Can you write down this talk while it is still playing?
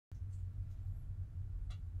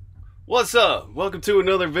What's up? Welcome to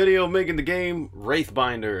another video making the game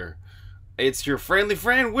Wraithbinder. It's your friendly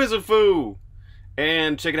friend Wizardfoo.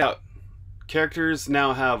 And check it out. Characters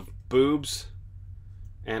now have boobs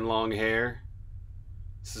and long hair.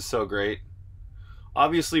 This is so great.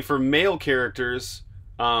 Obviously for male characters,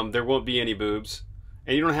 there won't be any boobs.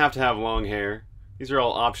 And you don't have to have long hair. These are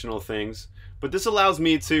all optional things. But this allows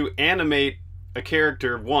me to animate a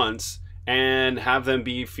character once and have them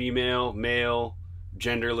be female, male,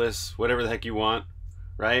 genderless, whatever the heck you want,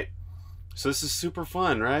 right? So this is super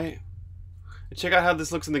fun, right? And check out how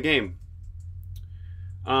this looks in the game.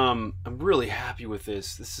 I'm really happy with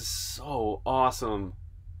this. This is so awesome.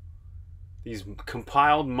 These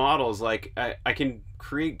compiled models, like I can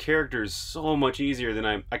create characters so much easier than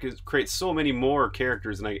I could create so many more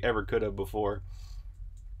characters than I ever could have before.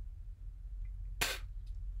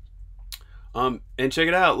 And check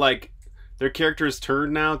it out, like their character is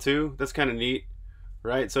turned now too. That's kind of neat.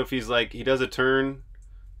 Right, so if he's like, he does a turn,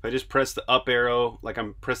 if I just press the up arrow, like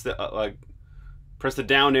I'm press the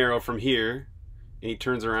down arrow from here, and he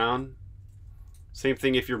turns around. Same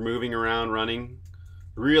thing if you're moving around, running.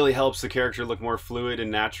 Really helps the character look more fluid and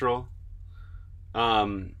natural. So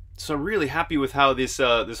I'm really happy with how this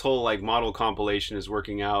this whole like model compilation is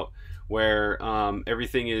working out, where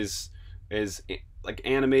everything is like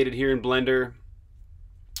animated here in Blender,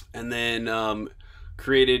 and then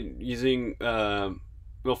created using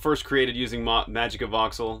first created using Magic of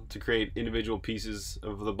Voxel to create individual pieces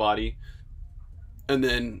of the body, and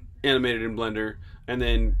then animated in Blender, and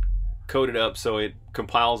then coded up so it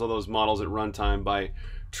compiles all those models at runtime by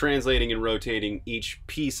translating and rotating each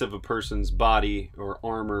piece of a person's body or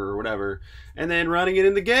armor or whatever, and then running it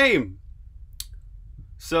in the game.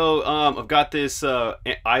 So I've got this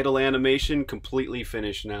idle animation completely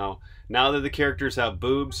finished now. Now that the characters have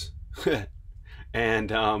boobs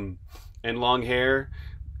and long hair,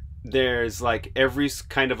 there's like every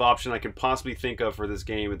kind of option I could possibly think of for this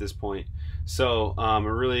game at this point. So I'm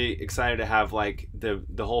really excited to have like the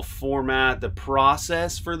whole format, the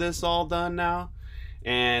process for this all done now.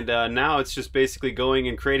 And now it's just basically going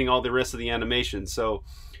and creating all the rest of the animations. So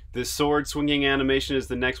this sword swinging animation is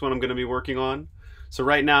the next one I'm going to be working on. So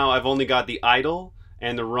right now I've only got the idle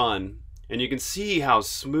and the run, and you can see how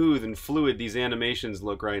smooth and fluid these animations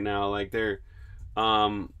look right now. Like they're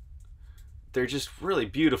just really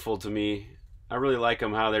beautiful to me. I really like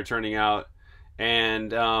them, how they're turning out.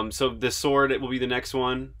 And so the sword, it will be the next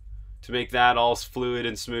one to make that all fluid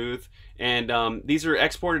and smooth. And these are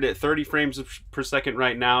exported at 30 frames per second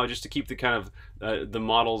right now, just to keep the kind of the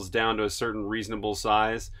models down to a certain reasonable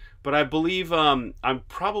size. But I believe I'm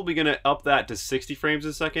probably going to up that to 60 frames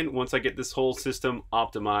a second once I get this whole system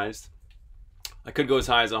optimized. I could go as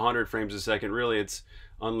high as 100 frames a second. Really, it's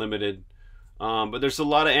unlimited. But there's a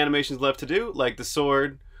lot of animations left to do, like the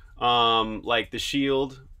sword, like the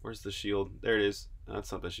shield. Where's the shield? There it is. No,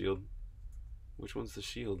 that's not the shield. Which one's the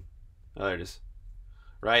shield? Oh, there it is.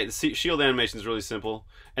 Right, the shield animation is really simple.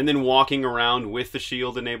 And then walking around with the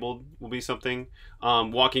shield enabled will be something.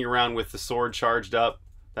 Walking around with the sword charged up,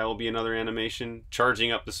 that will be another animation.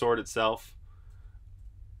 Charging up the sword itself.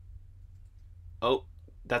 Oh,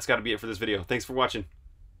 that's got to be it for this video. Thanks for watching.